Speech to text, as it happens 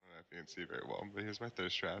see very well, but here's my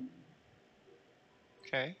thirst trap.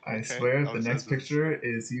 Okay, I okay. swear, if All the it next says is picture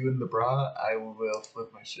is you in the bra, I will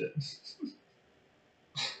flip my shit.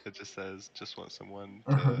 it just says just want someone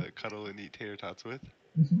Uh-huh. to cuddle and eat tater tots with.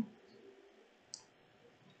 Mhm.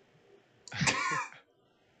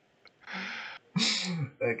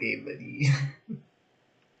 Okay, buddy.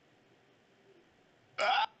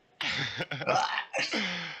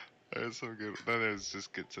 There's some good. Then it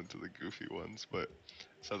just gets into the goofy ones, but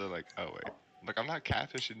so they're like, oh wait, like I'm not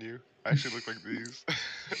catfishing you. I actually look like these.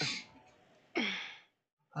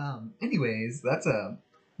 Anyways, that's a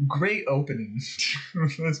great opening to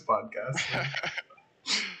this podcast.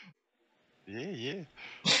 Yeah.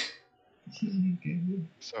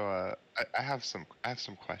 So I have some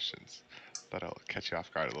questions that'll catch you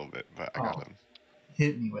off guard a little bit, but I got Oh, them.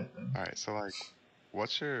 hit me with them. All right. So like,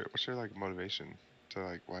 what's your like motivation to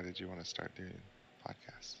like why did you want to start doing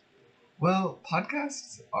podcasts? Well,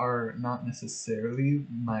 podcasts are not necessarily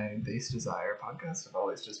my base desire. Podcasts have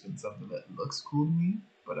always just been something that looks cool to me,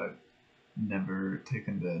 but I've never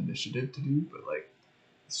taken the initiative to do. But like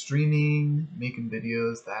streaming, making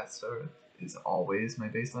videos, that stuff is always my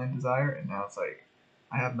baseline desire. And now it's like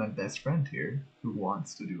I have my best friend here who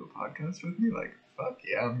wants to do a podcast with me. Like, fuck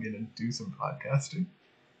yeah, I'm gonna do some podcasting.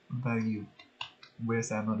 What about you? Where's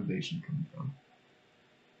that motivation coming from?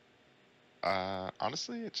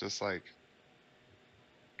 Honestly, it's just like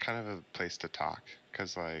kind of a place to talk,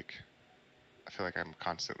 cause like I feel like I'm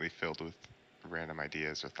constantly filled with random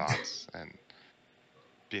ideas or thoughts, and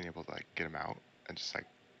being able to like get them out and just like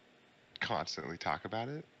constantly talk about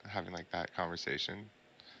it, having like that conversation,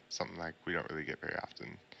 something like we don't really get very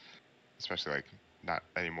often, especially like not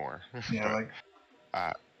anymore. Yeah, But like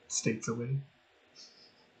uh, states away.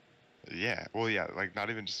 yeah, well, yeah, like not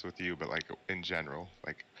even just with you, but like in general,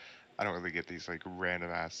 like I don't really get these like random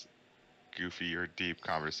ass goofy or deep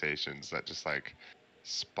conversations that just like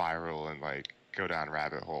spiral and like go down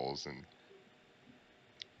rabbit holes and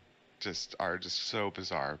just are just so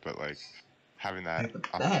bizarre. But like having They're that the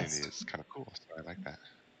opportunity best. is kind of cool, so I like that.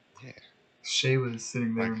 Yeah. Shay was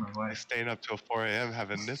sitting there Like, with my like wife. staying up till 4 a.m.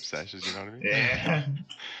 having nip sessions, you know what I mean? Yeah.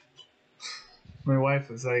 My wife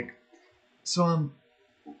was like, so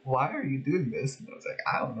why are you doing this? And I was like,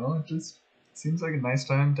 I don't know. It just seems like a nice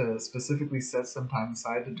time to specifically set some time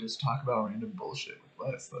aside to just talk about random bullshit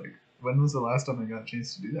with Wes. Like, when was the last time I got a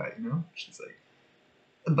chance to do that, you know? She's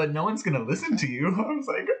like, but no one's gonna listen to Exactly. you. I was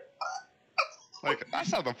like, Like,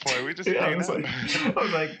 that's not the point. We just yeah, hanging out. I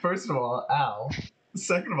was like, first of all, ow.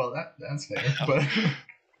 Second of all, that's fair. But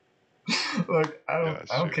like, Yeah, I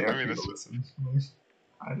that's don't true. care I if mean, people it's listen.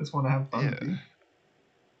 I just want to have fun yeah, with you.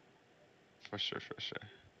 for sure, for sure.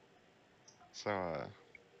 So,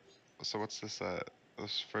 so what's this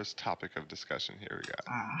first topic of discussion here we got?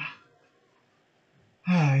 Ah,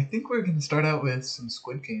 I think we're gonna start out with some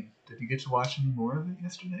Squid Game. Did you get to watch any more of it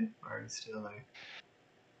yesterday, or are you still like,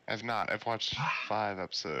 I've not. I've watched ah, 5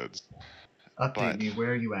 episodes, update but me?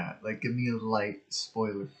 Where are you at? Like, give me a light,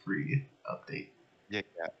 spoiler-free update. yeah.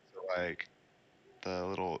 So like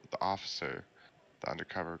the officer, the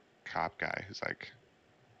undercover cop guy who's like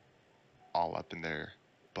all up in their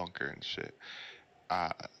bunker and shit. Uh,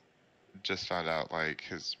 just found out like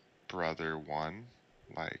his brother won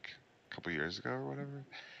like a couple years ago or whatever,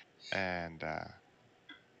 and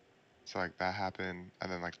so like that happened,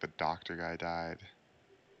 and then like the doctor guy died,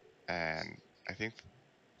 and I think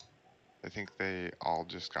I think they all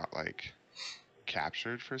just got like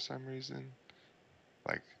captured for some reason.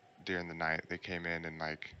 Like during the night, they came in and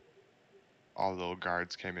like all the little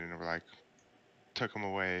guards came in and were like took him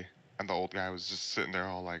away, and the old guy was just sitting there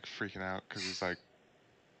all like freaking out because he's like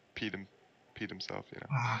peed him peed himself, you know.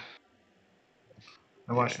 Ah,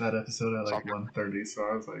 I watched Yeah. that episode at So like 1:30, so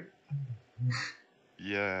I was like,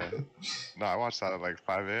 yeah. No, I watched that at like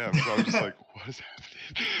 5 a.m. So I was just like, what is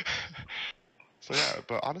happening? So yeah,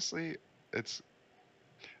 but honestly, it's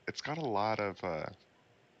it's got a lot of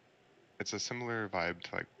it's a similar vibe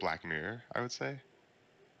to like Black Mirror, I would say.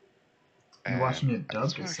 you watching And it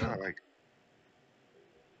that's dubbed or what I kind of subbed? like.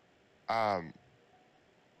 Um,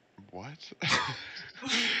 what?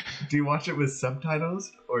 Do you watch it with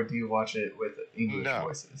subtitles or do you watch it with English No,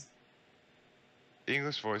 voices?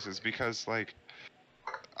 English voices because like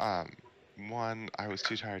um one, I was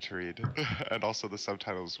too tired to read, and also the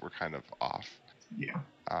subtitles were kind of off. Yeah,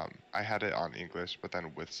 I had it on English, but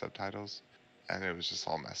then with subtitles, and it was just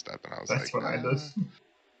all messed up. And I was that's like, what I did.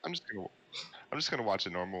 I'm just gonna, I'm just gonna watch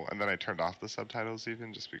it normal. And then I turned off the subtitles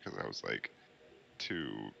even just because I was like too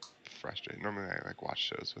frustrated. Normally I like watch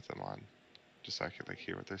shows with them on, just so I could like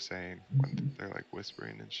hear what they're saying when Mhm. they're like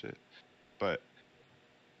whispering and shit. But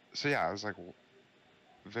so yeah, I was like,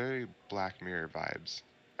 very Black Mirror vibes,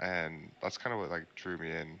 and that's kind of what like drew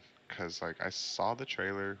me in. Cause like I saw the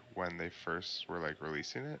trailer when they first were like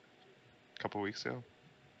releasing it a couple weeks ago,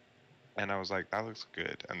 and I was like, that looks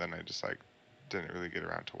good. And then I just like didn't really get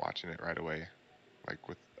around to watching it right away, like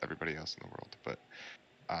with everybody else in the world. But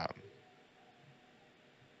um,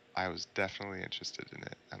 I was definitely interested in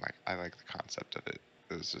it, and like I like the concept of it.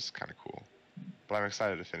 It was just kind of cool. But I'm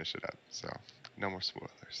excited to finish it up. So no more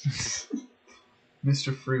spoilers.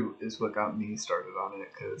 Mr. Fruit is what got me started on it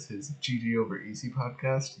because his GG Over Easy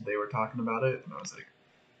podcast, they were talking about it, and I was like,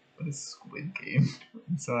 what is Squid Game?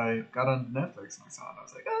 And so I got on Netflix and I saw it, and I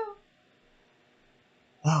was like, oh,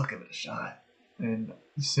 I'll give it a shot. And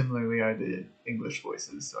similarly, I did English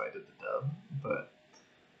voices, so I did the dub, but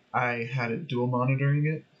I had it dual monitoring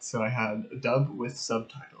it, so I had a dub with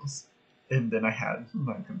subtitles, and then I had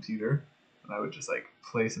my computer, and I would just like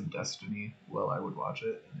play some Destiny while I would watch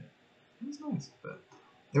it, and it was nice. But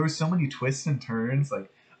there were so many twists and turns.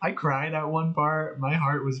 Like I cried at one part. My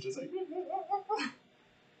heart was just like.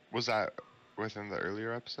 Was that within the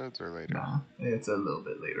earlier episodes or later? Nah, it's a little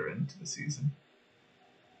bit later into the season.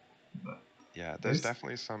 But Yeah, there's there's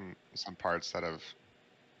definitely some parts that have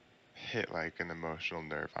hit like an emotional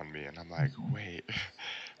nerve on me, and I'm like, wait,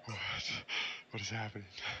 what? What is happening?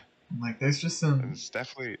 like there's just And some it's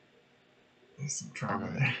definitely. there's some Oh, go trauma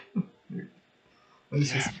ahead. there. There's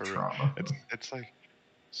Yeah, just some for real. trauma. It's like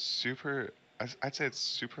super. I'd say it's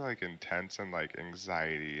super like intense and like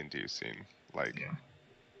anxiety inducing. Like Yeah.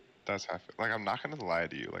 that's how I feel. Like I'm not gonna lie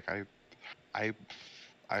to you. Like I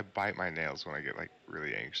I bite my nails when I get like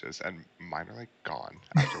really anxious, and mine are like gone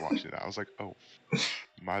after watching that. I was like, oh,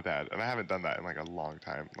 my bad, and I haven't done that in like a long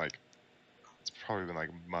time. Like it's probably been like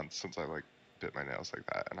months since I like bit my nails like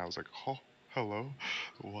that, and I was like, oh, hello,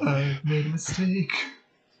 why? I made a mistake.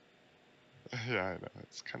 Yeah, I know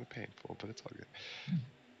it's kind of painful, but it's all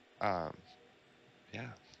good. Yeah.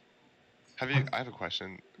 Have you? I have a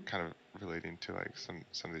question, kind of relating to like some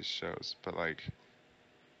of these shows, but like,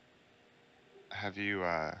 have you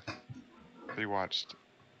watched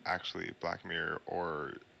actually Black Mirror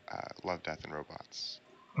or Love, Death, and Robots?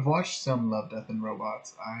 I've watched some Love, Death, and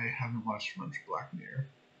Robots. I haven't watched much Black Mirror.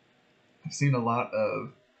 I've seen a lot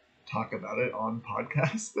of talk about it on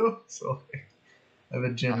podcasts though, so like, I have a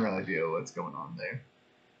Uh general huh. idea of what's going on there.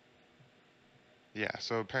 Yeah.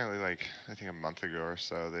 So apparently, like I think a month ago or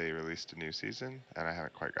so, they released a new season, and I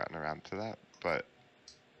haven't quite gotten around to that, but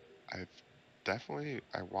I've definitely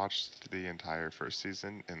I watched the entire first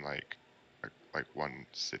season in like one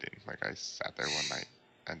sitting. Like I sat there one night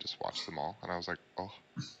and just watched them all, and I was like, oh,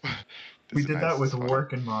 We this is did that nice, this with is funny.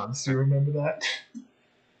 Work and Moms. Do you remember that?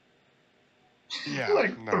 Yeah,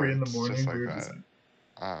 Like no, 3 in the morning, it's just we like were just that.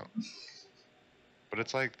 like, Um, but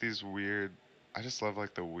it's like these weird. I just love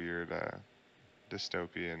like the weird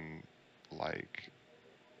dystopian like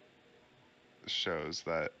shows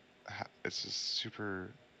that it's just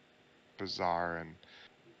super bizarre, and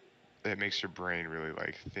it makes your brain really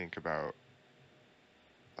like think about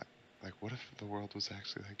like, what if the world was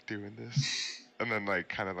actually like doing this? And then like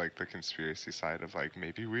kind of like the conspiracy side of like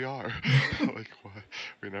maybe we are. Like what?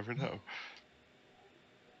 We never know.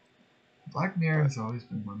 Black Mirror But has always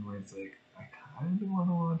been one where it's like, I kind of want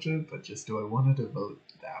to watch it, but just do I want to devote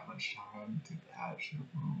that much time to that show?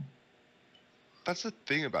 that's the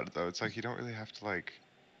thing about it though. It's like you don't really have to like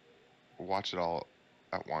watch it all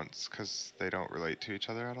at once because they don't relate to each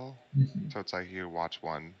other at all. Mm-hmm. So it's like you watch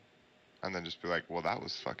one and then just be like, well, that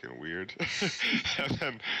was fucking weird.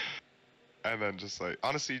 and then just like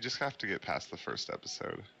honestly, you just have to get past the first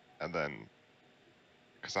episode, and then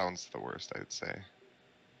because that one's the worst, I'd say.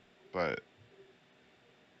 But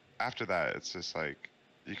after that, it's just like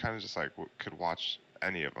you kind of just like could watch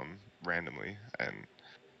any of them randomly and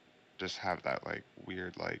just have that like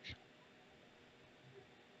weird like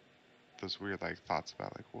those weird like thoughts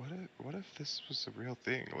about like what if this was a real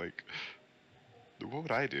thing, like what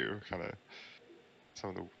would I do, kind of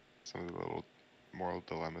some of the little moral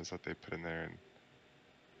dilemmas that they put in there and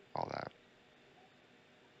all that.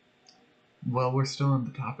 Well, we're still on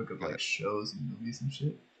the topic of like But shows and movies and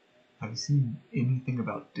shit. Have you seen anything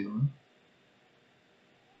about Dune?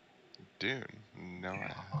 Dune, no, I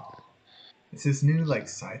haven't. It's this new What is like that?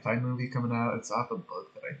 sci-fi movie coming out. It's off a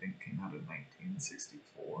book that I think came out in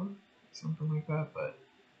 1964, something like that. But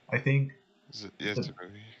I think Is it? Yeah, it's the a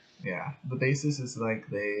movie. yeah the basis is like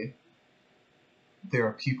there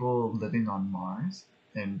are people living on Mars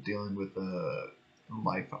and dealing with the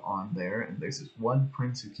life on there, and there's this one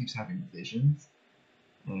prince who keeps having visions,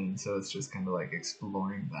 and so it's just kind of like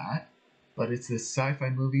exploring that. But it's this sci-fi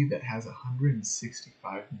movie that has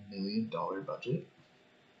 $165 million budget.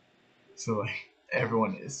 So like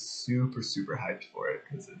everyone is super super hyped for it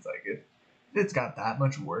because it's like if it's got that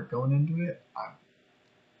much work going into it,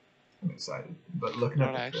 I'm excited. But looking You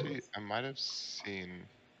know at what? the trailers, I might have seen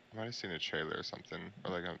a trailer or something,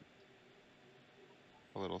 or like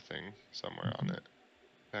a little thing somewhere on mm-hmm. it.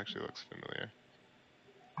 It actually looks familiar.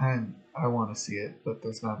 and I want to see it, but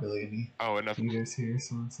there's not really any Oh, and theaters here,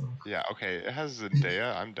 so it's like yeah, okay. It has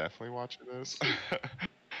Zendaya. I'm definitely watching this.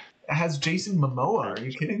 it has Jason Momoa. For Are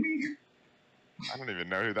you sure. kidding me? I don't even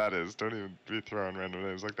know who that is. Don't even be throwing random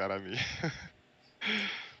names like that at me.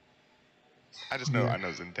 Yeah. I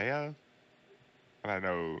know Zendaya, and I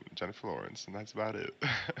know Jennifer Lawrence, and that's about it.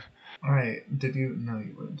 All right. Did you? No,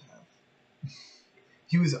 you wouldn't have.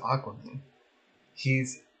 He was Aquaman.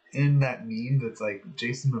 He's in that meme that's like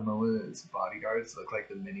Jason Momoa's bodyguards look like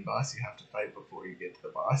the mini boss you have to fight before you get to the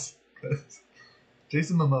boss. Because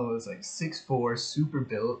Jason Momoa is like 6'4", super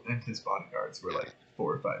built, and his bodyguards were Yeah. like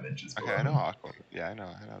 4 or 5 inches Okay, below I know him. Aquaman. Yeah, I know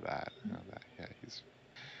that. I know that. Yeah,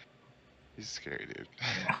 he's scary, dude.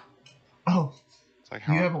 Yeah. Oh, It's like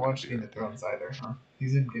how you I'm haven't gonna watched be Game right of there. Thrones either, huh?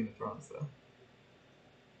 He's in Game of Thrones though.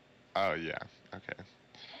 Oh yeah. Okay.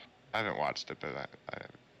 I haven't watched it, but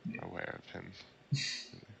Yeah. I'm aware of him.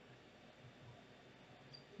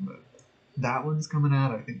 But that one's coming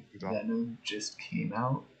out. I think He's all, Venom just came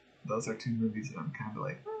out. Those are two movies that I'm kind of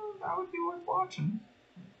like, that would be worth watching.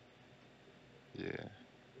 yeah.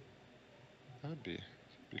 That would be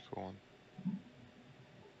a cool one.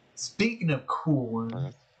 Speaking of cool But ones,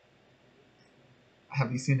 that's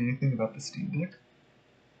have you seen anything about the Steam Deck?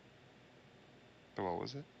 what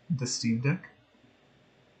was it? The Steam Deck?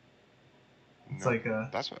 It's Nope. like a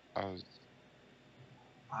That's what I was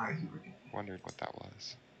you were getting it. wondering what that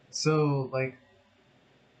was. So like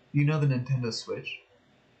you know the Nintendo Switch?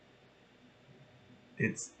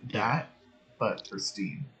 It's Yeah. that, but for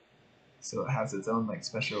Steam. So it has its own like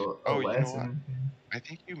special Oh, you know OS and what? everything. I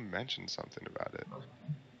think you mentioned something about it.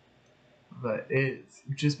 But it's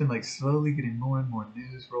just been like slowly getting more and more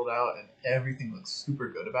news rolled out, and everything looks super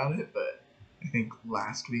good about it. But I think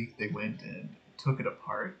last week they went and took it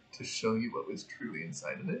apart to show you what was truly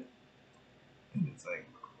inside of it, and it's like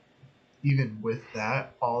even with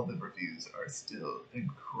that, all the reviews are still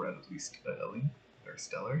incredibly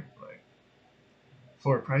stellar. Like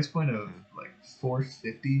for a price point of Hmm. like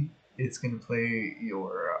 450, it's gonna play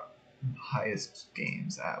your highest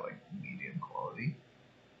games at like medium quality.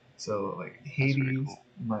 So like That's pretty Hades, cool.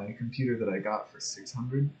 my computer that I got for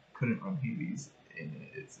 600 couldn't run Hades in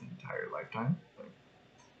its entire lifetime. Like,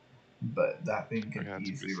 but that thing Okay, can that's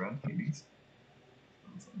pretty easily run solid. Hades,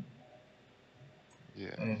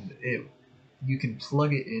 Yeah. and you can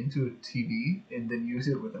plug it into a TV and then use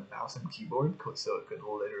it with a mouse and keyboard, so it could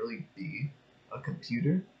literally be a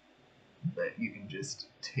computer that you can just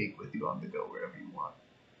take with you on the go wherever you want.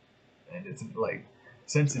 And it's like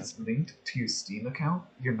since Dude, it's linked to your Steam account,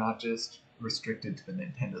 you're not just restricted to the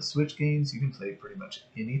Nintendo Switch games. You can play pretty much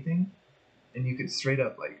anything, and you could straight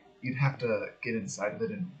up like you'd have to get inside of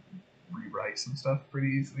it and rewrite some stuff pretty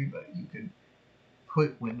easily, but you could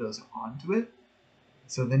put Windows onto it,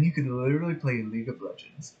 so then you could literally play League of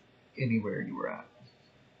Legends anywhere you were at.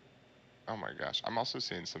 oh my gosh. I'm also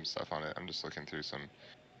seeing some stuff on it. I'm just looking through some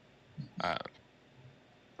uh,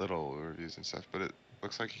 little reviews and stuff, but it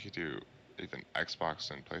looks like you could do even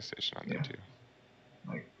Xbox and PlayStation on there Yeah, too.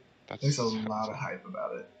 like That's there's a so lot of fun. hype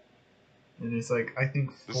about it, and it's like I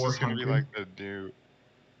think This is gonna be 400. like the new.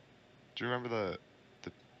 Do you remember the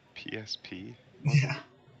PSP? Was it? Yeah,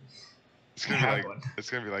 It's I gonna be have like one.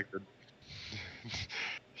 the.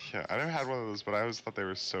 Yeah, I never had one of those, but I always thought they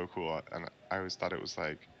were so cool, and I always thought it was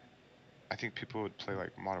like I think people would play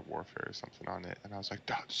like Modern Warfare or something on it, and I was like,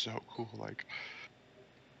 that's so cool, like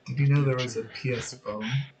Did the you know there was a future. PS phone?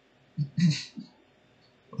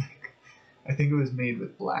 Like, I think it was made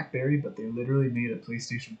with BlackBerry, but they literally made a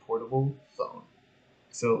PlayStation Portable phone.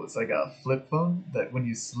 So it was like a flip phone that when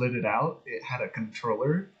you slid it out, it had a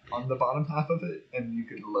controller on the bottom half of it, and you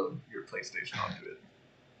could load your PlayStation onto it.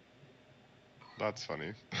 That's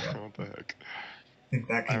funny. Yeah, What the heck? I think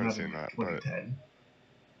that I came haven't out in seen like that, but 2010.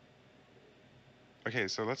 okay.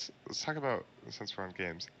 So let's talk about since we're on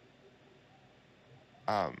games.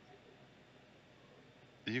 Um,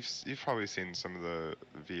 you've probably seen some of the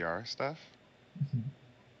VR stuff, Mhm.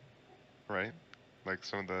 right? Like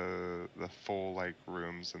some of the full like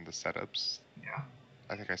rooms and the setups. Yeah,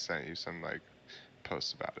 I think I sent you some like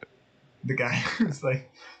posts about it. the guy who's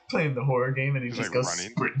like playing the horror game and he He's just like goes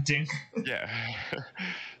running. sprinting. Yeah.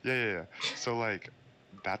 Yeah. So like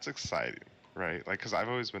that's exciting, right? Like cuz I've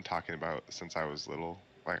always been talking about since I was little.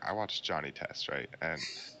 Like I watched Johnny Test, right? And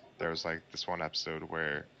there was like this one episode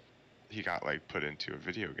where he got like put into a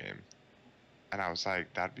video game And I was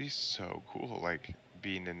like, that'd be so cool, like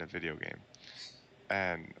being in a video game.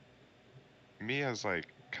 And me as like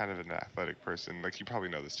kind of an athletic person, like you probably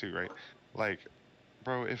know this too, right? Like,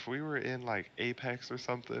 bro, if we were in like Apex or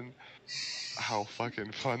something, how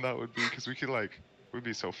fucking fun that would be, because we could like we'd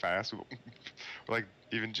be so fast. Or like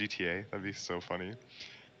even GTA, that'd be so funny.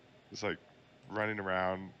 Just like running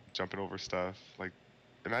around, jumping over stuff. Like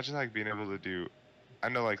imagine like being able to do. I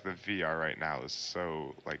know like the VR right now is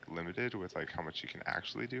so like limited with like how much you can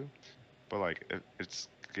actually do, but like it's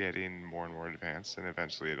getting more and more advanced, and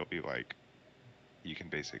eventually it'll be like you can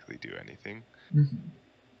basically do anything. Mhm.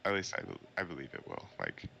 At least I believe it will.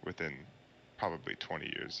 Like within probably 20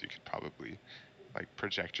 years, you could probably like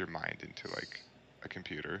project your mind into like a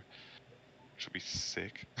computer, which would be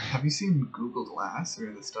sick. Have you seen Google Glass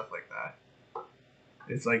or the stuff like that?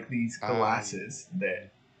 It's like these Um, glasses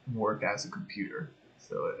that work as a computer.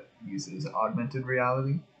 So it uses augmented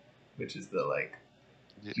reality, which is the like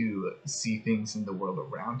yeah, you see things in the world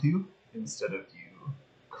around you instead of you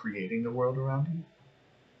creating the world around you.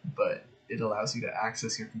 But it allows you to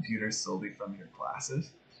access your computer solely from your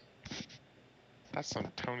glasses. that's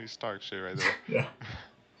some Tony Stark shit right there. Yeah.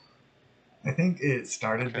 I think it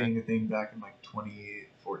started Okay, being a thing back in like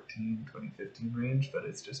 2014, 2015 range, but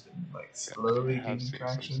it's just been like yeah, I think slowly I have gaining seen some.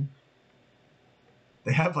 traction.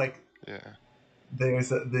 They have like Yeah.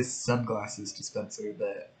 this sunglasses dispenser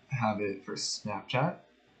that have it for Snapchat,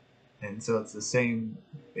 and so it's the same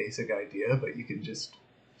basic idea, but you can just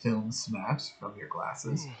film snaps from your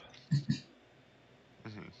glasses. Ooh.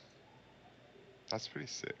 Hmm. That's pretty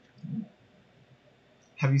sick.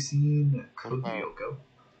 Have you seen What Code about? Lyoko?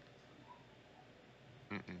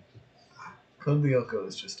 Mm-mm. Code Lyoko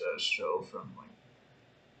is just a show from like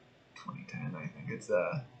 2010, I think. It's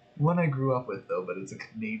one I grew up with though, but it's a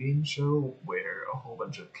Canadian show where a whole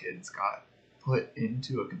bunch of kids got put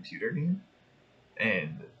into a computer game,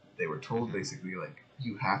 and they were told Hmm. basically like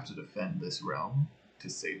you have to defend this realm to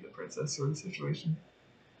save the princess sort of situation.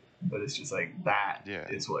 But it's just like that Yeah.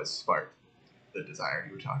 is what sparked the desire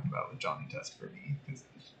you were talking about with Johnny Test for me, because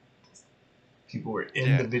people were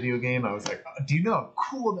in the Yeah. video game. I was like, oh, do you know how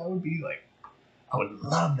cool that would be? Like, I would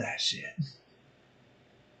love that shit.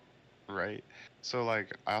 Right. So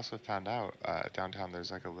like I also found out downtown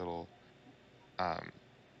there's like a little um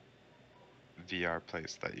VR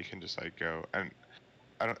place that you can just like go, and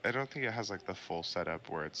I don't think it has like the full setup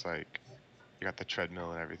where it's like you got the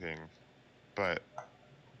treadmill and everything, but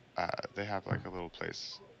they have like a little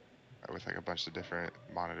place with like a bunch of different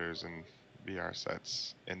monitors and VR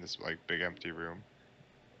sets in this like big empty room.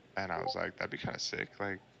 And I was like, that'd be kind of sick.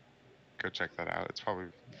 Like, go check that out. It's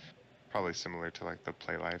probably similar to like the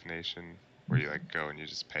Play Live Nation, where you like go and you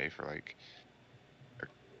just pay for like an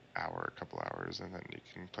hour, a couple hours, and then you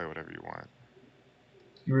can play whatever you want.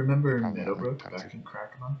 You They remember probably have like Meadowbrook tons of. back in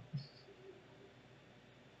Krakama?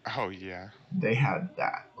 Oh yeah. They had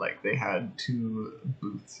that. Like they had two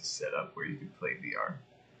booths set up where you could play VR.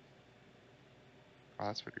 Oh,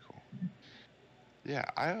 that's pretty cool. Yeah,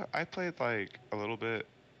 I played like a little bit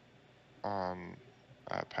on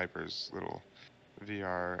Piper's little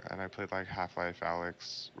VR, and I played like Half-Life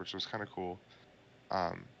Alyx, which was kind of cool.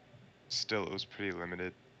 Um, Still, it was pretty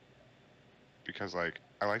limited because like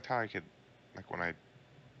I liked how I could like when I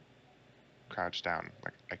crouched down,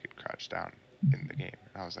 like I could crouch down in the game,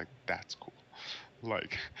 and I was like, that's cool.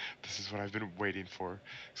 Like this is what I've been waiting for.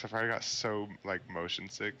 Except for I got so like motion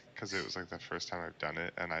sick because it was like the first time I've done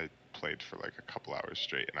it, and I played for like a couple hours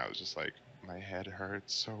straight, and I was just like, my head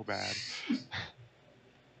hurts so bad,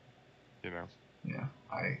 you know. Yeah,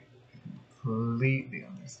 I completely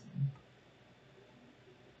understand.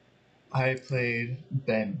 I played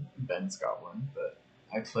Ben's got one, but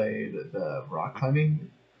I played the rock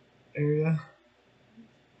climbing area,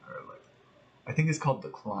 or like I think it's called the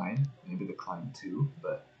climb, maybe the climb 2,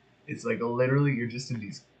 but it's like literally you're just in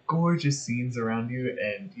these gorgeous scenes around you,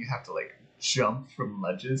 and you have to like jump from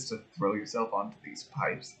ledges to throw yourself onto these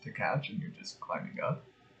pipes to catch, and you're just climbing up.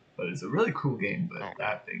 But it's a really cool game, but Oh man.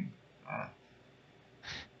 that thing uh,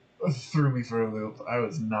 threw me for a loop. I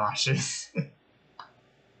was nauseous.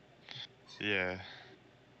 Yeah.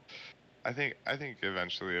 I think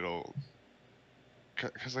eventually it'll,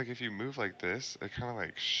 cause like if you move like this, it kind of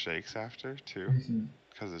like shakes after too, Mhm.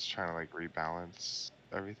 because it's trying to like rebalance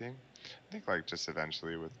everything. I think like just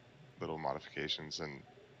eventually with little modifications and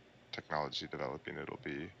technology developing, it'll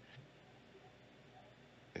be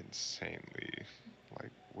insanely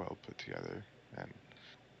like well put together, and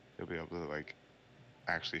you'll be able to like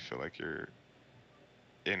actually feel like you're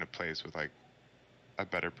in a place with like a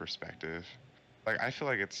better perspective. Like I feel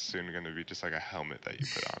like it's soon going to be just like a helmet that you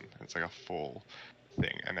put on. It's like a full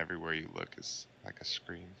thing, and everywhere you look is like a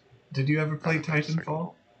screen. Did you ever play Rather than just like a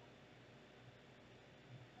Titanfall?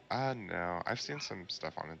 little. No, I've seen some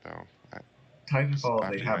stuff on it though. Just Titanfall, they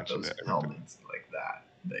after you have mentioned those it, I looked at helmets like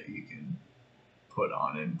that you can put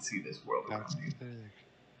on and see this world that's around you. sick.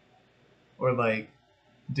 Or like,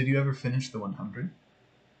 did you ever finish the 100?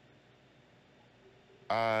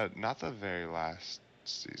 Not the very last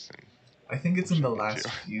season. I think it's Wish in I the could last too.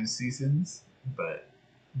 few seasons, but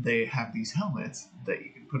they have these helmets that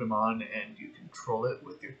you can put them on and you control it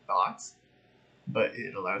with your thoughts, but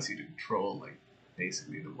it allows you to control like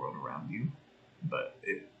basically the world around you, but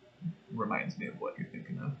it reminds me of what you're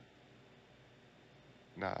thinking of.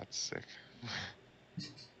 Nah, that's sick.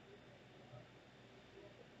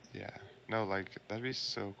 Yeah. No, like that'd be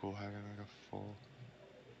so cool having like a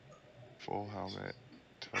full helmet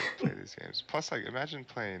to like play these games. Plus, like imagine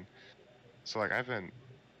playing. So like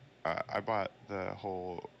I bought the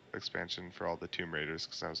whole expansion for all the Tomb Raiders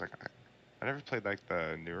because I was like I never played like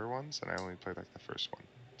the newer ones and I only played like the first one.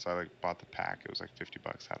 So I like bought the pack. It was like 50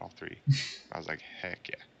 bucks. Had all three. I was like heck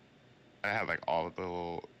yeah. I had like all of the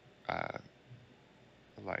little uh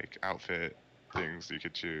like outfit things you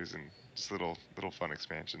could choose and just little fun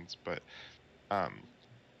expansions. But um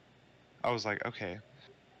I was like okay,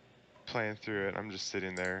 playing through it. I'm just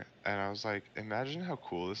sitting there and I was like, imagine how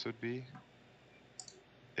cool this would be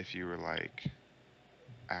if you were like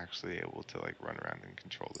actually able to like run around and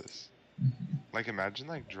control this. Like imagine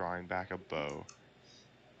like drawing back a bow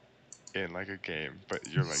in like a game, but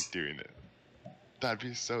you're like doing it. That'd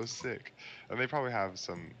be so sick. And they probably have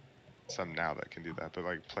some now that can do that, but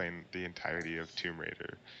like playing the entirety of Tomb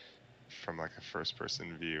Raider from like a first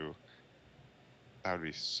person view, that would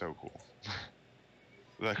be so cool.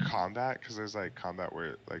 The combat, because there's like combat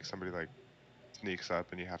where like somebody like sneaks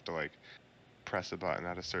up and you have to like press a button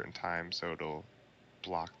at a certain time so it'll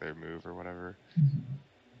block their move or whatever.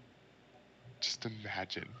 Just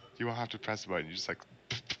imagine. You won't have to press a button, you just like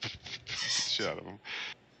shit out of them.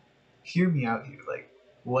 Hear me out here. Like,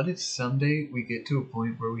 what if someday we get to a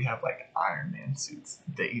point where we have like Iron Man suits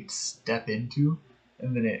that you step into,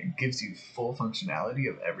 and then it gives you full functionality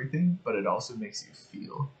of everything, but it also makes you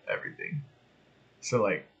feel everything. So,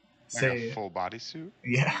 like, Like a say, full bodysuit?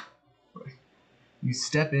 yeah, like, you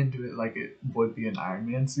step into it like it would be an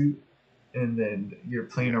Iron Man suit, and then you're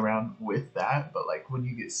playing Yeah. around with that. But like when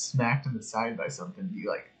you get smacked in the side by something, you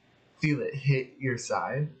like feel it hit your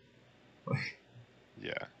side. Like,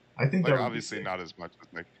 Yeah. I think Like that would be obviously sick. not as much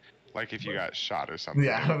as like if you got shot or something,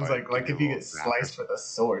 Yeah, it I would was like give like you a if you little get zap or sliced with a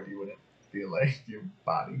sword, you wouldn't feel like your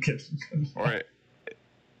body getting cut or off.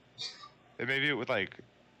 maybe it would like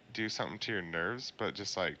do something to your nerves, but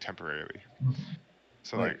just like temporarily. Mhm.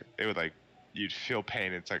 So Like, like it would like you'd feel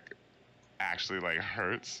pain. It's like actually like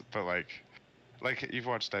hurts, but like you've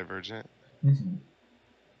watched Divergent mhm.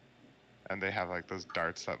 and they have like those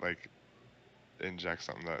darts that like inject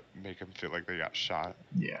something that make them feel like they got shot.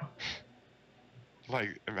 Yeah.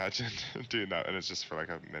 Like imagine doing that and it's just for like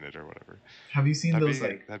a minute or whatever. Have you seen those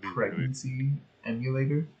like That'd be really pregnancy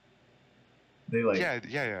emulator? They like, yeah, like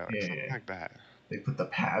yeah, something yeah. like that. They put the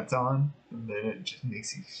pads on, and then it just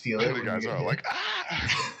makes you feel And it the when you guys get are all hit. like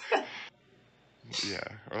ah. Yeah,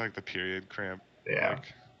 or like the period cramp. Yeah.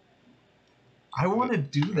 Like I want to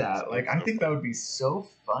do that's that. Like, I so think that funny. would be so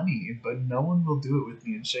funny, but no one will do it with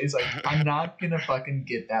me. And Shay's like, I'm not gonna fucking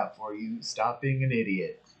get that for you. Stop being an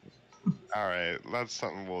idiot. All right, that's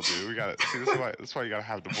something we'll do. We got to see. This is why you gotta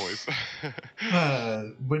have the boys.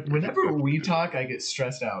 We can Whenever definitely we do that. talk, I get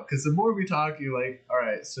stressed out because the more we talk, you're like, all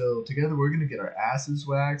right, so together we're gonna get our asses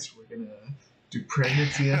waxed. We're gonna do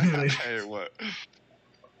pregnancy emulation. Hey, what?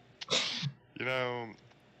 You know,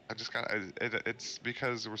 I just got it's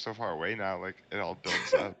because we're so far away now. Like it all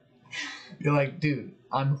builds up. You're like, dude,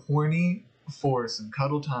 I'm horny for some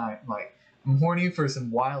cuddle time. Like, I'm horny for some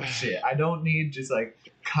wild shit. I don't need just like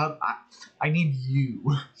I need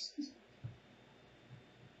you.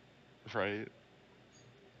 Right?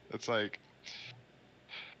 It's like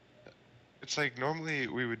normally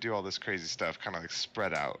we would do all this crazy stuff kind of like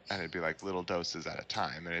spread out and it'd be like little doses at a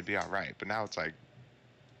time and it'd be all right. But now it's like,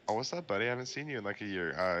 oh, what's up, buddy? I haven't seen you in like a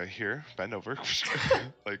year. Here, bend over.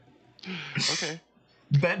 Like, okay,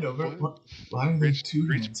 Bend over. what? Why are there Reach, two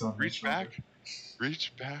reach, hands on my reach shoulder? back,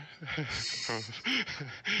 reach back.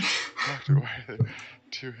 Doctor, why are there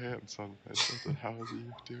 2 hands on my shoulder? How are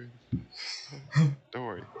you doing? Don't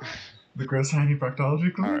worry. The gross tiny proctology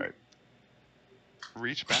All clinic? right,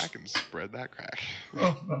 reach back and spread that crack.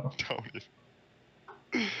 Oh no. Don't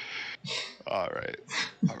even. All right.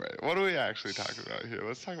 All right. What are we actually talking about here?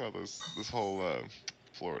 Let's talk about this whole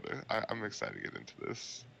Florida. I'm excited to get into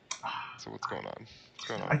this. So what's going on? What's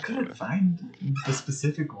going on I in couldn't Florida? find the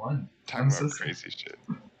specific one. Talking I'm so about sorry. crazy shit.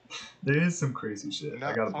 There is some crazy shit. No,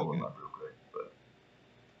 I gotta it's all pull them good. up real quick. But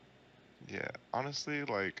Yeah, honestly,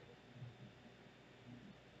 like,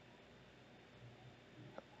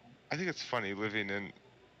 I think it's funny living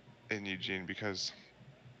in Eugene because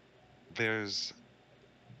there's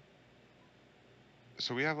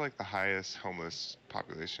so we have like the highest homeless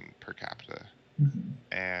population per capita, mhm.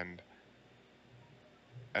 and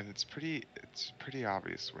it's pretty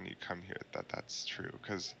obvious when you come here that that's true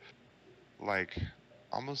because like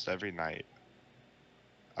almost every night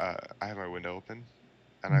I have my window open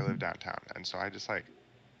and I live Mhm. downtown, and so I just like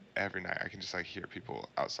every night I can just like hear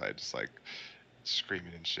people outside just like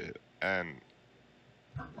screaming and shit. And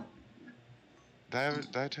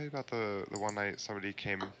did I tell you about the one night somebody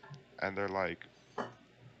came and they're like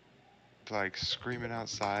screaming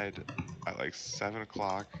outside at like 7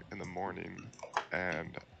 o'clock in the morning,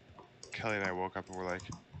 and Kelly and I woke up and we're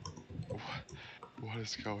like, what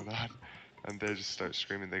is going on? And they just start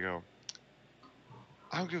screaming. They go,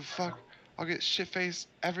 I don't give a fuck. I'll get shit faced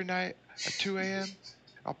every night at 2 a.m.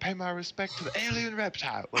 I'll pay my respect to the alien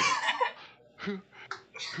reptile. Like, who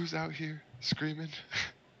who's out here screaming?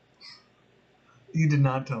 You did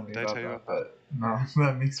not tell me Did I about tell you that, about that? but no,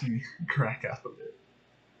 that makes me crack up a bit.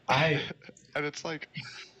 I And it's like,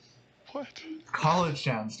 what? college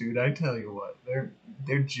towns, dude. I tell you what,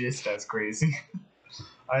 they're just as crazy.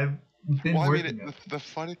 I've been Well, I mean, working at the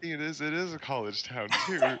funny thing it is a college town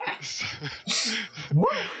too. So,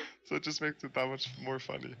 what? so it just makes it that much more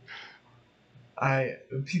funny.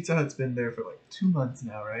 Pizza Hut's been there for like 2 months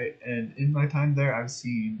now, right? And in my time there, I've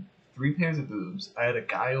seen 3 pairs of boobs. I had a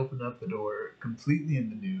guy open up the door completely in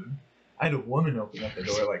the nude. I had a woman open up the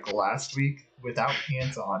door like last week without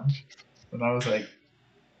pants on, and I was like,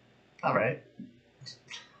 all right.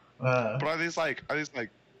 But are these like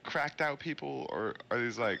cracked out people, or are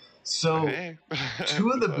these like, So hey,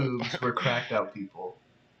 2 of the what's up? boobs were cracked out people.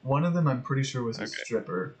 One of them, I'm pretty sure, was a Okay.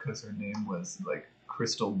 stripper because her name was like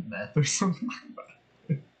Crystal Meth or something like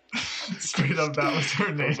that. Straight up, that was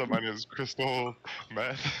her What's up? name. My name is Crystal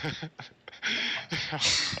Meth. Oh,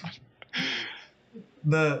 God.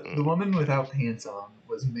 The woman Okay. without pants on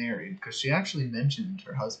was married because she actually mentioned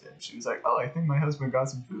her husband. She was like, "Oh, I think my husband got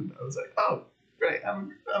some food." I was like, "Oh, great! Have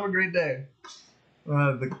a great day."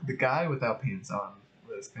 The guy without pants on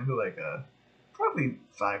was kind of like probably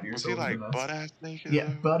 5 years Was he older like than us. butt ass naked Yeah,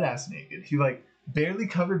 though? butt ass naked. He like barely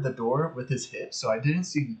covered the door with his hip, so I didn't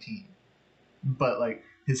see him pee. But like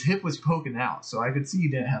his hip was poking out, so I could see he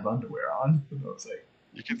didn't have underwear on. And I was like,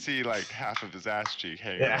 You could see like half of his ass cheek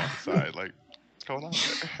hanging yeah. around the side. Like, what's going on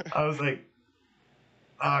there? I was like,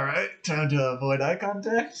 all right, time to avoid eye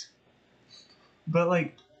contact. But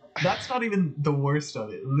like, that's not even the worst of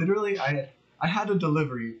it. Literally, I had a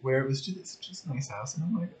delivery where it was just a nice house, and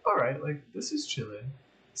I'm like, all right, like this is chilling.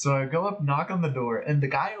 So I go up, knock on the door, and the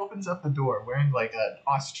guy opens up the door wearing like an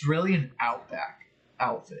Australian outback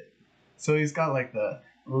outfit. So he's got like the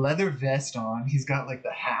leather vest on. He's got like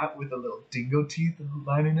the hat with the little dingo teeth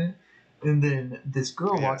line in it. And then this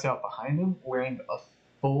girl Yeah. walks out behind him wearing a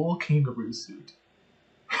full kangaroo suit.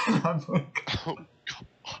 And I'm like, Oh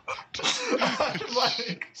I'm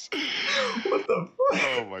like, what the fuck?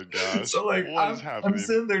 Oh my gosh. So like What is I'm happening?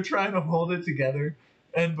 sitting there trying to hold it together,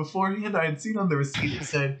 and beforehand I had seen on the receipt it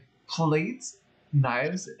said plates,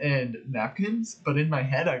 knives, and napkins, but in my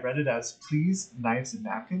head I read it as please, knives and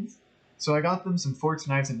napkins. So I got them some forks,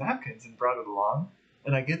 knives, and napkins and brought it along.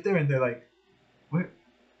 And I get there and they're like,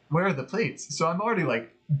 where are the plates? So I'm already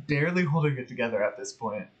like barely holding it together at this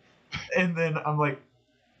point. And then I'm like,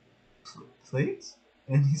 plates?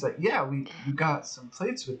 And he's like, yeah, we got some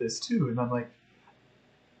plates with this too. And I'm like,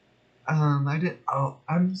 I didn't. Oh,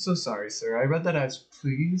 I'm so sorry, sir. I read that as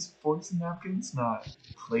please forks and napkins, not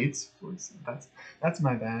plates. Forks. That's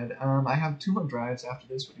my bad. I have 2 more drives after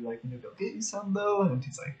this. Would you like me to go get you some though? And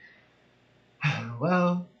he's like,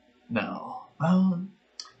 well, no.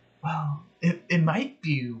 It might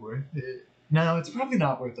be worth it. No, it's probably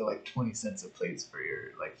not worth the like 20 cents a plate for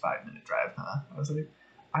your like 5 minute drive, huh? I was like,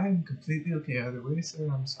 I am completely okay either way, sir.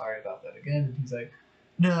 I'm sorry about that again. And he's like,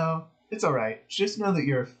 no, it's all right. Just know that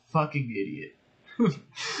you're a fucking idiot.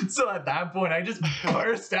 So at that point, I just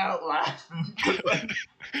burst out laughing. Like,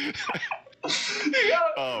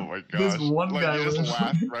 Oh my this gosh. one Like guy you just was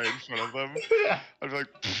laugh right in front of them. yeah. I'd be like,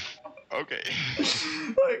 okay.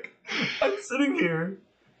 Like I'm sitting here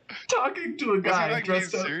talking to a Was he guy like being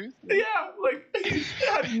dressed up. serious? Yeah, like he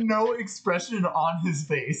had no expression on his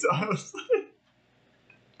face. I was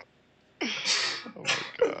Oh my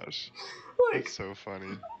gosh. like, That's so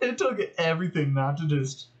funny. it took everything not to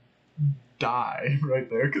just die right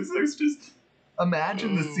there because there's just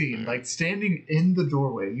imagine the Oh scene man. like standing in the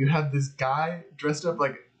doorway. You have this guy dressed up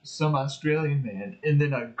like some Australian man, and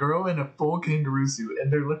then a girl in a full kangaroo suit,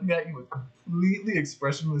 and they're looking at you with completely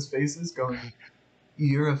expressionless faces, going,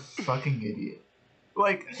 "You're a fucking idiot."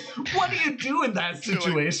 Like, what do you do in that You're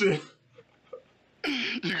like, situation?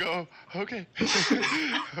 you go, okay.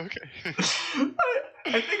 Okay.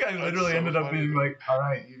 I think I That's literally so ended up funny being though. like, "All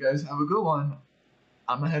right, you guys have a good one.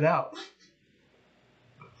 I'm gonna head out."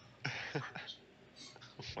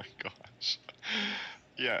 Oh my gosh.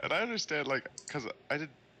 Yeah, and I understand, like, cause I did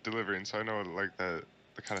delivering, so I know like the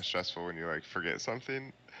kind of stressful when you like forget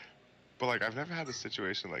something. But like, I've never had a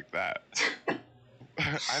situation like that.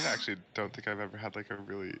 I've actually don't think I've ever had like a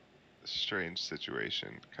really strange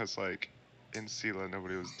situation, cause like in Sela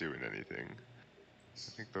nobody was doing anything.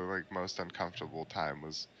 I think the like most uncomfortable time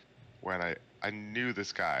was when I knew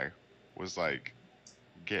this guy was like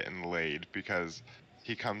getting laid because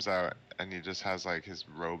he comes out and he just has like his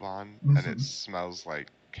robe on and it Mhm. smells like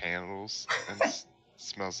candles and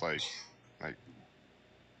smells like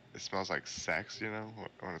it smells like sex, you know,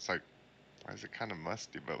 when it's like why is it kind of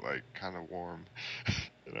musty but like kind of warm,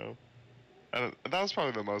 you know. And that was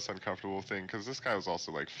probably the most uncomfortable thing because this guy was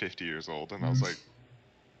also like 50 years old and I was like,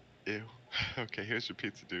 ew. Okay, here's your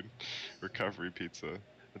pizza, dude. Recovery pizza.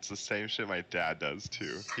 It's the same shit my dad does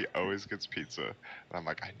too. He always gets pizza, and I'm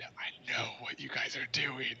like, I know what you guys are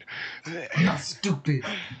doing. I'm not stupid.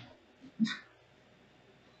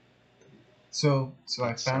 So I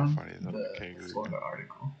That's so found funny though, the the kangaroo guy. Florida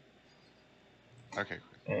article, Okay,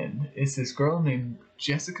 and it's this girl named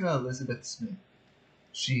Jessica Elizabeth Smith.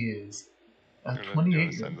 She is a you wanna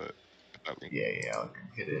 28-year-old. send that link? Yeah, I'll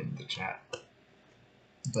get it in the chat.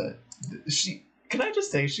 But she, can I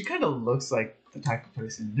just say, she kind of looks like the type of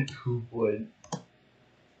person who would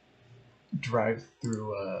drive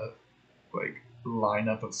through a like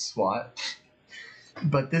lineup of SWAT.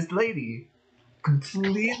 But this lady,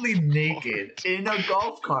 completely Golf naked cart. in a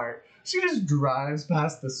golf cart, she just drives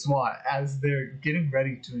past the SWAT as they're getting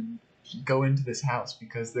ready to go into this house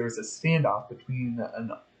because there was a standoff between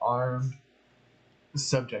an armed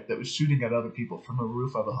subject that was shooting at other people from a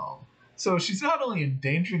roof of a home. So she's not only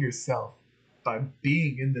endangering herself by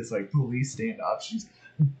being in this like police standoff, she's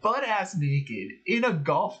butt ass naked in a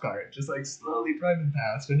golf cart, just like slowly driving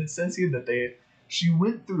past. And it says here that she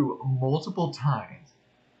went through multiple times.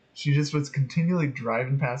 She just was continually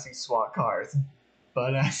driving past these SWAT cars,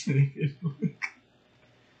 butt ass naked.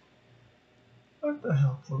 What the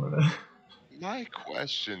hell, Florida? My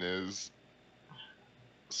question is,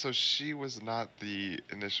 so she was not the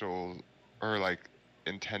initial or like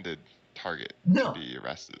intended target to No, be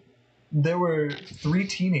arrested. there were three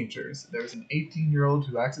teenagers. There was an 18-year-old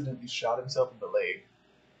who accidentally shot himself in the leg.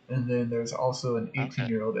 And then there's also an Okay.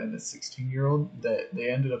 18-year-old and a 16-year-old that they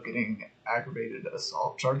ended up getting aggravated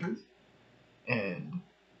assault charges and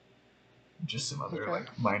just some other Okay.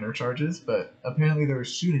 like minor charges. But apparently they were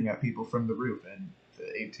shooting at people from the roof, and the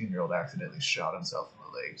 18-year-old accidentally shot himself in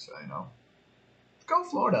the leg. So go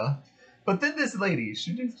Florida. But then this lady,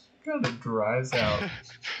 she just kind of drives out.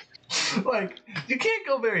 Like, you can't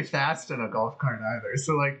go very fast in a golf cart either.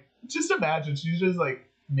 So like, just imagine she's just like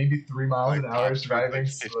maybe 3 miles Like an hour top speed like driving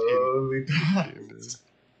 15, slowly 15 dude. past.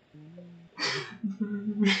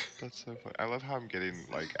 That's so funny. I love how I'm getting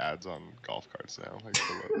like ads on golf carts now, like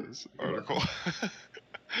below this article.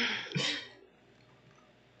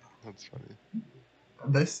 That's funny.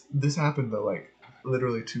 This happened though like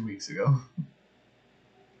literally 2 weeks ago.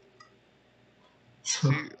 So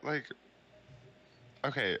See, like,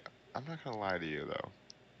 okay, I'm not gonna lie to you though.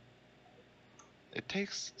 It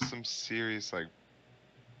takes some serious like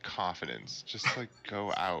confidence just to like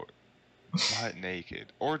go out butt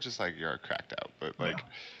naked, or just like you're cracked out. But yeah. like,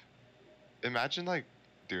 imagine like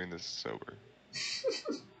doing this sober.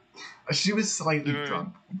 She was You slightly know what I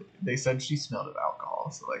mean? drunk. They said she smelled of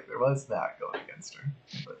alcohol, so like there was that going against her.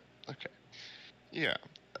 But Okay. Yeah.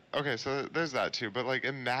 Okay, so there's that too. But like,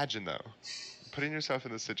 imagine though, putting yourself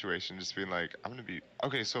in this situation, just being like, I'm gonna be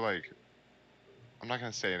okay. So like, I'm not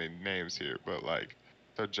gonna say any names here, but like,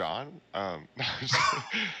 so John, no, I'm just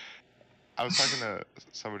kidding. I was talking to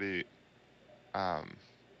somebody, um,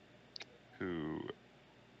 who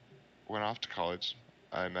went off to college.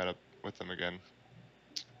 I met up with them again,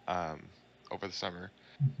 um, over the summer,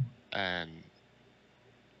 and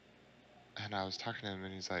I was talking to him,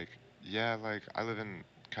 and he's like, yeah, like I live in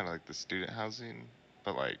kind of like the student housing,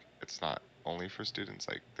 but like it's not only for students.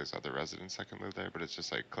 Like there's other residents that can live there, but it's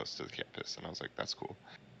just like close to the campus. And I was like, that's cool.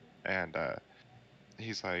 And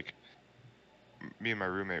he's like, me and my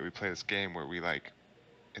roommate, we play this game where we like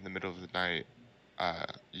in the middle of the night,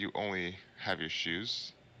 you only have your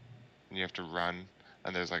shoes, and you have to run.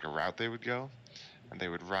 And there's like a route they would go, and they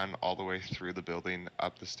would run all the way through the building,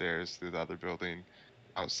 up the stairs, through the other building,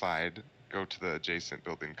 outside, go to the adjacent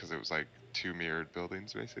building because it was like two mirrored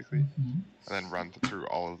buildings basically, Mm-hmm. and then run through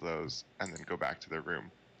all of those, and then go back to their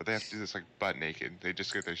room. But they have to do this like butt naked. They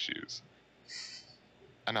just get their shoes,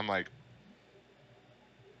 and I'm like,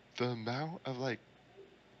 the amount of like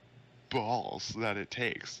balls that it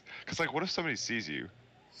takes. Because like, what if somebody sees you?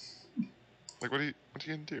 Like, what are you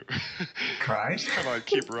gonna do? Cry? Just kind of like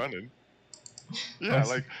keep running. Yeah, That's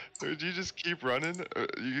like, do you just keep running?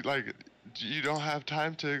 You like, you don't have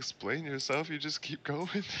time to explain yourself. You just keep going.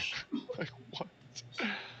 Like what?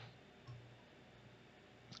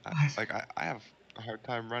 I have a hard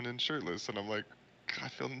time running shirtless, and I'm like, I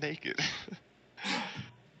feel naked.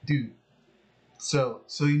 dude. So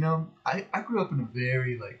you know, I grew up in a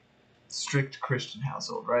very like strict Christian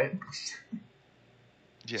household, right?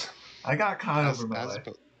 Yeah, I got caught over my as life.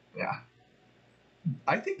 Yeah.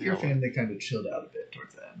 I think you your got what? family kind of chilled out a bit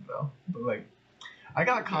towards the end, though. But like, I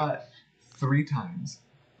got Yeah. caught 3 times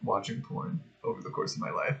watching porn over the course of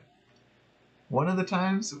my life. One of the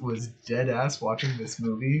times was dead ass watching this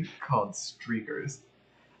movie called Streakers.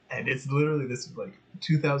 And it's literally this like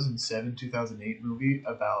 2007, 2008 movie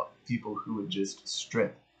about people who would just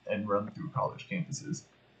strip and run through college campuses.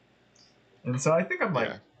 And so I think I'm like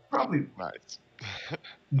Yeah, probably nice.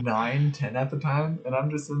 9, 10 at the time, and I'm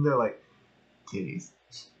just in there like, titties.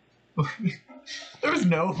 There was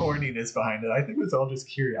no horniness behind it. I think it was all just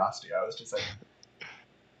curiosity. I was just like,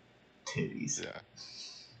 titties. Yeah.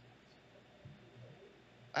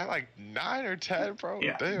 I like 9 or 10, bro.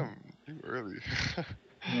 Yeah. Damn, you early.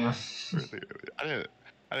 Yeah. Really early.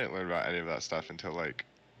 I didn't learn about any of that stuff until like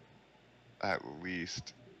at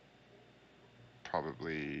least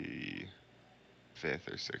probably 5th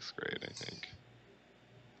or 6th grade, I think.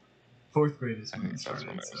 4th grade is I when think it that's when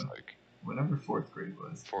started, I was so like whenever 4th grade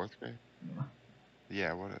was. 4th grade. Yeah.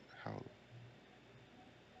 Yeah, how?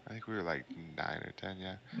 I think we were like 9 or 10.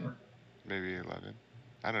 Yeah, Yeah. maybe 11.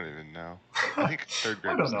 I don't even know. I think 3rd I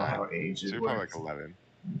grade don't was know 9, how age so it you're probably like works. 11.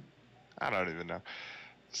 I don't even know.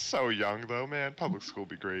 So young though, man. Public school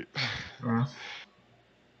be great. Yeah.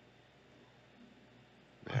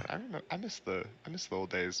 Man, I miss the old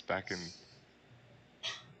days back in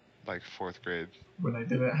like 4th grade, When I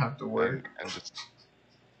didn't have to work. and just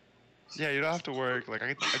yeah, you don't have to work. Like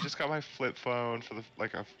I just got my flip phone for the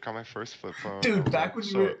like I got my first flip phone. I Dude, was back like when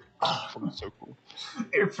you were so cool.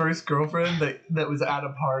 your first girlfriend that was at a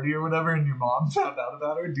party or whatever and your mom found out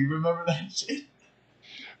about her, do you remember that shit?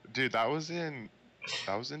 Dude, that was in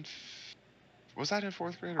was that in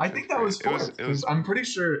 4th grade or I 5th think that grade? was fourth because I'm pretty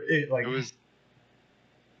sure it was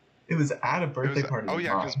it was at a it birthday was party oh of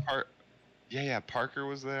yeah, mine. yeah, Parker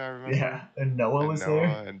was there, I Yeah, remember. and Noah And was there.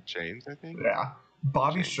 Noah and James, I think. Yeah,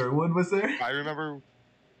 Bobby James. Sherwood was there. I remember.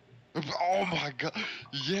 Oh my god,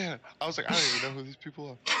 yeah! I was like, I don't even know who these people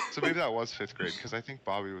are. So maybe that was 5th grade because I think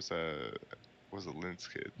Bobby was a Linz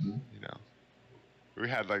kid. You know, we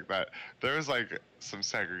had like that. There was like some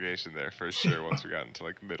segregation there for sure. Once we got into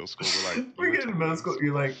like middle school, we're like, We you get went into to middle Linz? school, What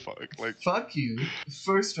you're the like, fuck? Like, fuck you.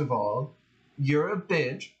 First of all, you're a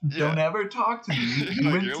bitch. yeah, Don't ever talk to me. You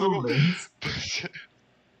like went you're a to little. Linz.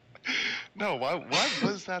 No, why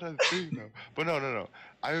was that a thing though? But no.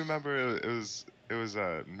 I remember it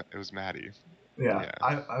was Maddie. Yeah, Yeah.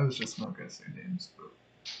 I was just not gonna say names, but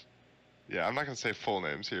Yeah, I'm not gonna say full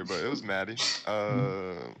names here, but it was Maddie.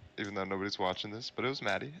 Even though nobody's watching this, but it was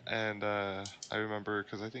Maddie, and I remember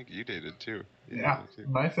because I think you dated too. You dated yeah, her too.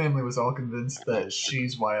 my family was all convinced Oh, that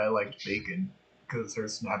she's why I liked bacon because her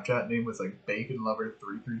Snapchat name was like Bacon Lover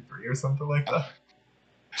 333 or something like that.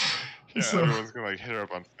 yeah, So everyone's gonna like hit her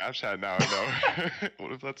up on Snapchat now. I know.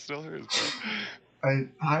 What if that's still hers, bro? I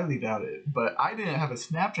highly doubt it, but I didn't have a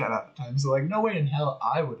Snapchat at the time, so like no way in hell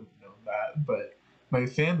I would have known that. But my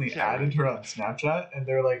family Yeah, added right. her on Snapchat, and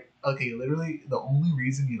they're like, okay, literally the only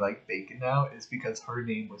reason you like bacon now is because her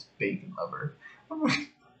name was Bacon Lover. I'm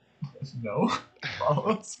like, no,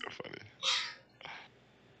 follows. So funny.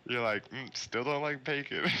 You're like, still don't like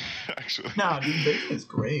bacon, actually. Nah, dude, bacon is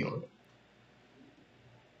great.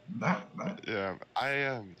 That Yeah,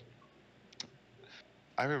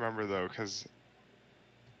 I remember though, cause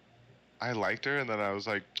I liked her, and then I was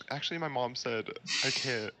like, actually, my mom said I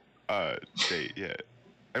can't date yet,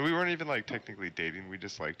 and we weren't even like technically dating. We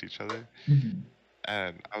just liked each other, Mhm.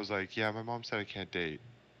 and I was like, yeah, my mom said I can't date,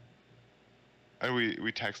 and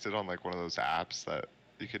we texted on like one of those apps that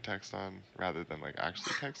you could text on rather than like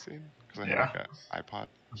actually texting, because I had Yeah, like a iPod.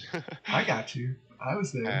 I got you. I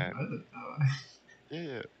was there. And I lived that way.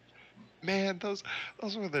 yeah, Man, those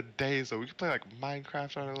were the days though. We could play like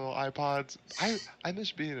Minecraft on our little iPods. I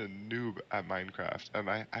miss being a noob at Minecraft, and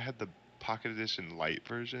I had the Pocket Edition Lite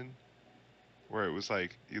version where it was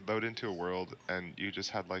like you load into a world and you just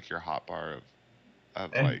had like your hotbar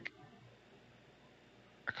of And like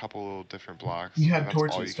a couple little different blocks, you and had that's all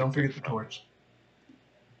torches. you Don't could pick forget the from. torch.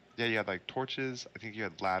 Yeah, you had like torches. I think you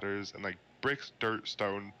had ladders and like bricks, dirt,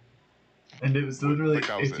 stone. And it was literally Like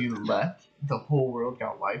that was if it. you left, the whole world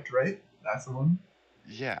got wiped. Right? That's the one.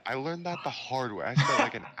 Yeah, I learned that the hard way. I spent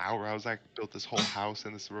like an hour. I was like, built this whole house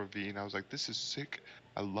in this ravine. I was like, this is sick.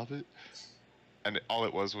 I love it. And all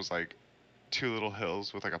it was like two little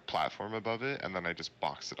hills with like a platform above it, and then I just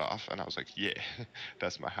boxed it off, and I was like, yeah,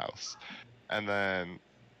 that's my house. And then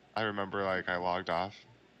I remember like I logged off,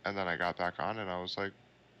 and then I got back on, and I was like,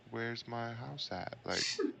 where's my house at? Like,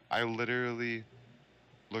 I literally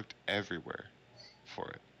looked everywhere for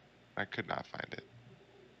it. I could not find it.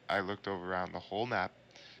 I looked over around the whole map,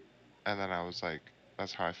 and then I was like,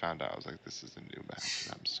 that's how I found out. I was like, this is a new map,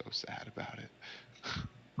 and I'm so sad about it.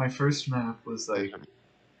 My first map was It like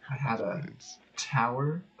I hurt my had a feelings.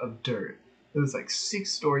 tower of dirt. It was like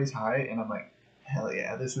 6 stories high, and I'm like, hell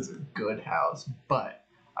yeah, this is a good house. But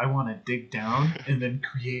I want to dig down and then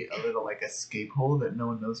create a little like escape hole that no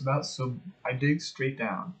one knows about. So I dig straight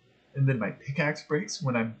down, and then my pickaxe breaks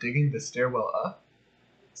when I'm digging the stairwell up.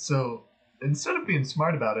 So instead of being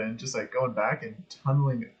smart about it and just like going back and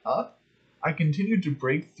tunneling up, I continued to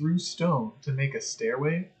break through stone to make a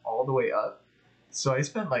stairway all the way up. So I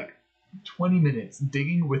spent like 20 minutes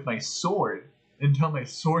digging with my sword until my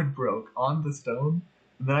sword broke on the stone.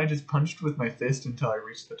 And then I just punched with my fist until I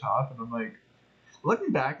reached the top. And I'm like,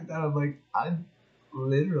 looking back at that, I'm like, I'm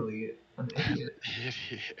literally an idiot.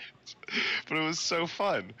 Idiot. But it was so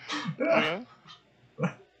fun, you Yeah, know?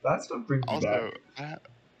 that stuff brings me back. Also,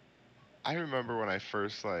 I remember when I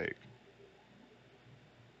first like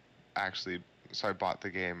actually so I bought the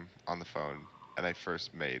game on the phone and I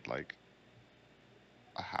first made like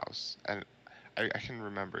a house and I can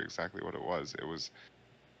remember exactly what it was. It was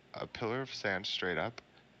a pillar of sand straight up,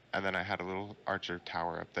 and then I had a little archer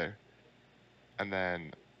tower up there. And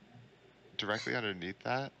then directly underneath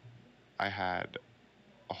that I had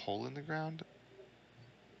a hole in the ground,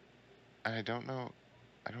 and I don't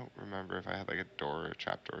remember if I had like a door or a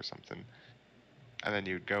trapdoor or something. And then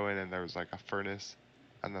you'd go in and there was like a furnace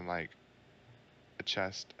and then like a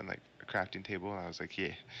chest and like a crafting table, and I was like,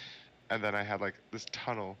 yeah. And then I had like this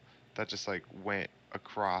tunnel that just like went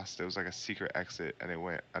across. There was like a secret exit, and it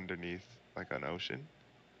went underneath like an ocean.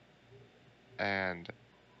 And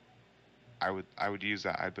I would use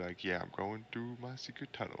that. I'd be like, yeah, I'm going through my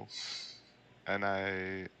secret tunnel, and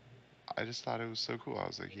I just thought it was so cool. I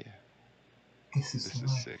was like, yeah, This is this the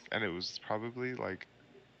is life. sick. And it was probably like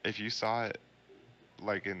if you saw it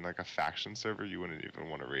like in like a faction server, you wouldn't even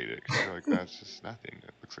want to raid it because you're like, that's just nothing.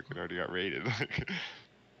 It looks like it already got raided. Like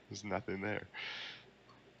there's nothing there.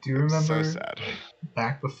 Do you It's so remember sad. like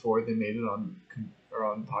back before they made it on or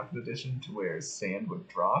on Pocket Edition to where sand would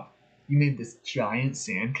drop? You made this giant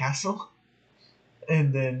sand castle,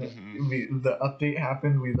 and then Hmm. the update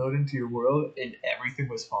happened. We load into your world, and everything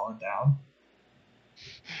was falling down.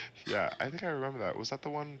 Yeah, I think I remember that. Was that the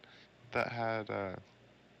one that had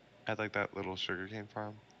like that little sugarcane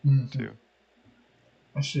farm Mm-hmm. too?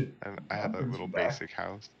 I should. And I had That that brings little me back. basic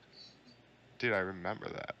house. Dude, I remember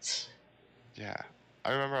that. Yeah.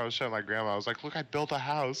 I remember I was showing my grandma, I was like, look, I built a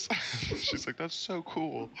house. She's like, that's so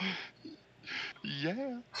cool.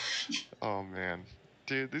 Yeah. Oh man.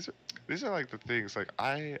 Dude, these are like the things like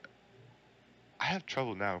I have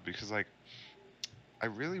trouble now because like I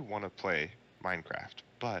really want to play Minecraft,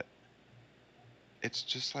 but it's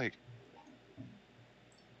just like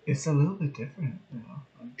It's a little bit different, you know.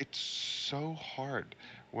 it's so hard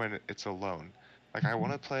when it's alone. Like I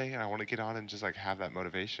want to play and I want to get on and just like have that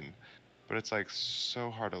motivation, but it's like so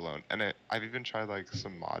hard alone. And I've even tried like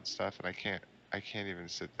some mod stuff, and I can't even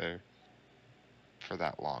sit there for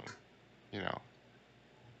that long, you know,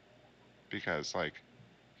 because like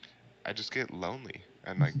I just get lonely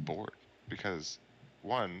and like bored because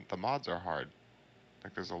one, the mods are hard.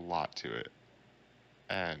 Like there's a lot to it.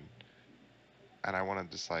 And I want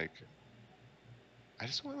to just like I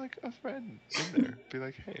just want like a friend in there. Be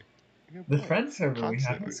like, "Hey, we can The play friend server we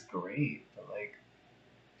had constantly." was great, but like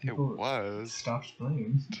It people was stopped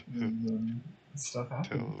playing, and then stuff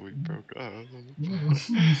happened. till we broke up.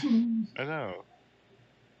 I know.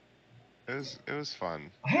 It was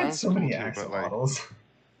fun. I That had was so cool many too, but like axolotls.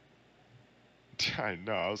 I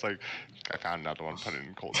know. I was like I found another one, put it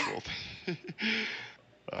in cultural.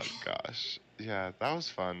 Oh gosh. Yeah, that was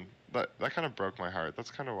fun. But that kind of broke my heart.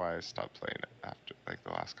 That's kind of why I stopped playing it after. like the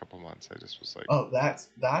last couple months. I just was like, Oh, that's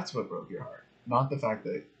what broke your heart, not the fact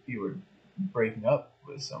that you were breaking up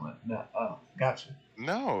with someone. No, oh, gotcha.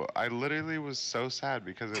 no, I literally was so sad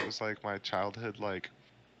because it was like my childhood like,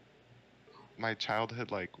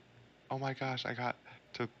 oh my gosh, I got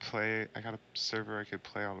a server I could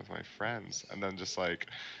play on with my friends, and then just like,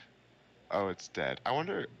 oh, it's dead. I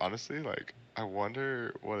wonder, honestly, like, I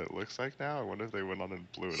wonder what it looks like now. I wonder if they went on and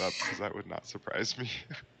blew it up, because that would not surprise me.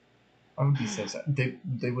 I would be so sad. They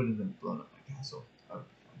wouldn't have blown up my castle. I would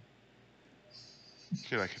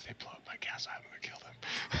You're like, if they blow up my castle, I'm gonna kill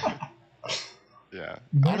them. Yeah.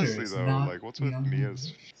 Murder Honestly, is though, not like, what's with beyond my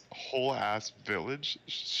Mia's reach. whole ass village?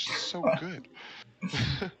 She's so good.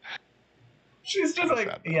 She's just Kind of like,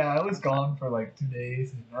 sad though. yeah, I was Kinda sad. gone for like 2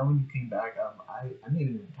 days, and now when you came back, I made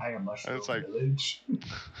an entire And it's mushroom like, village.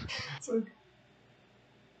 It's like,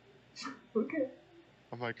 okay.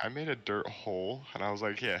 I'm like, I made a dirt hole, and I was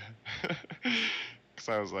like, yeah, because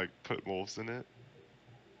I was like, put wolves in it.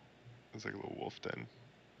 It was like a little wolf den.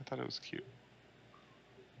 I thought it was cute.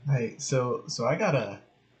 Hey, so I got a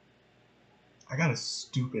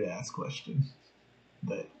stupid ass question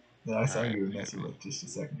that I All saw right, you were hit messing me. with just a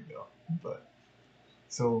second ago. But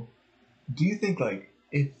so, do you think like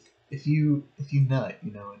if you nut,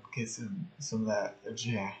 you know, and get some of that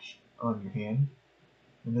jash on your hand,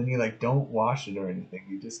 and then you like don't wash it or anything,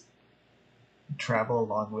 you just travel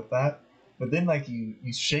along with that. But then like you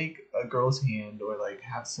shake a girl's hand or like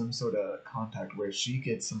have some sort of contact where she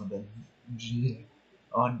gets some of the jizz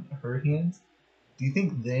on her hands. Do you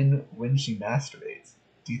think then when she masturbates,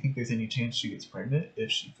 do you think there's any chance she gets pregnant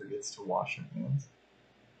if she forgets to wash her hands?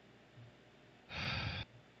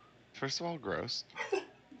 First of all, gross.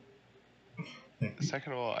 Thank you.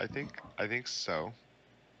 Second of all, I think so,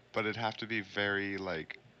 but it'd have to be very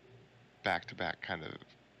like back to back kind of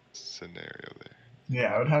scenario there.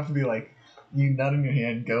 Yeah, it would have to be like you nut in your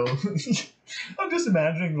hand, go. I'm just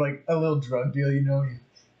imagining like a little drug deal, you know, you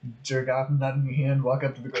jerk off and nut in your hand, walk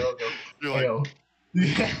up to the girl, go, You're hey like, yo.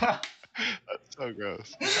 Yeah. that's so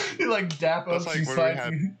gross. You like dap That's up, she like when we slides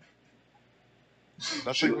had you.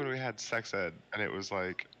 that's She, like when we had sex ed, and it was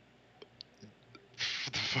like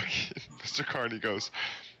the fucking Mr. Carney goes,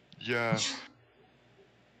 yeah,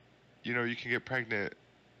 you know, you can get pregnant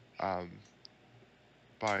um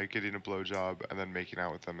by getting a blowjob and then making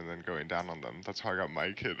out with them and then going down on them. That's how I got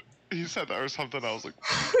my kid. He said that or something. I was like,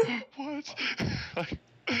 what?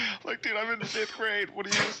 like, dude, I'm in 5th grade. What are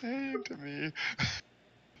you saying to me?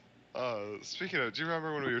 Speaking of, do you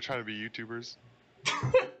remember when we were trying to be YouTubers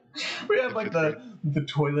we had in like 5th grade? the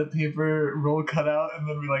toilet paper roll cut out, and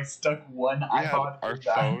then we like stuck one We had iPod our in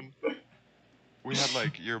that. phone. We had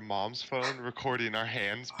like your mom's phone recording our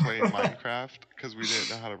hands playing Minecraft because we didn't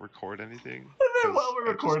know how to record anything And then while because we're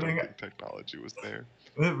I just recording, don't think technology was there.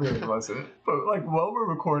 it really wasn't. But like while we're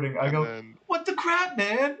recording, I And go, then "What the crap,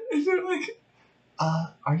 man?" And they're like,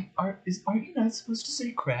 are you not supposed to say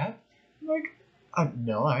crap?" I'm like,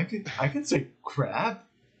 no, I could say crap.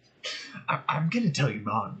 I'm gonna tell your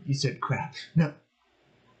mom you said crap. No,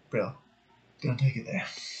 bro, don't take it there.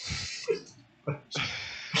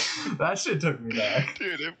 That shit took me back.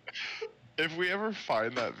 dude, if we ever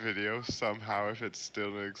find that video somehow, if it's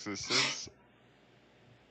still in existence,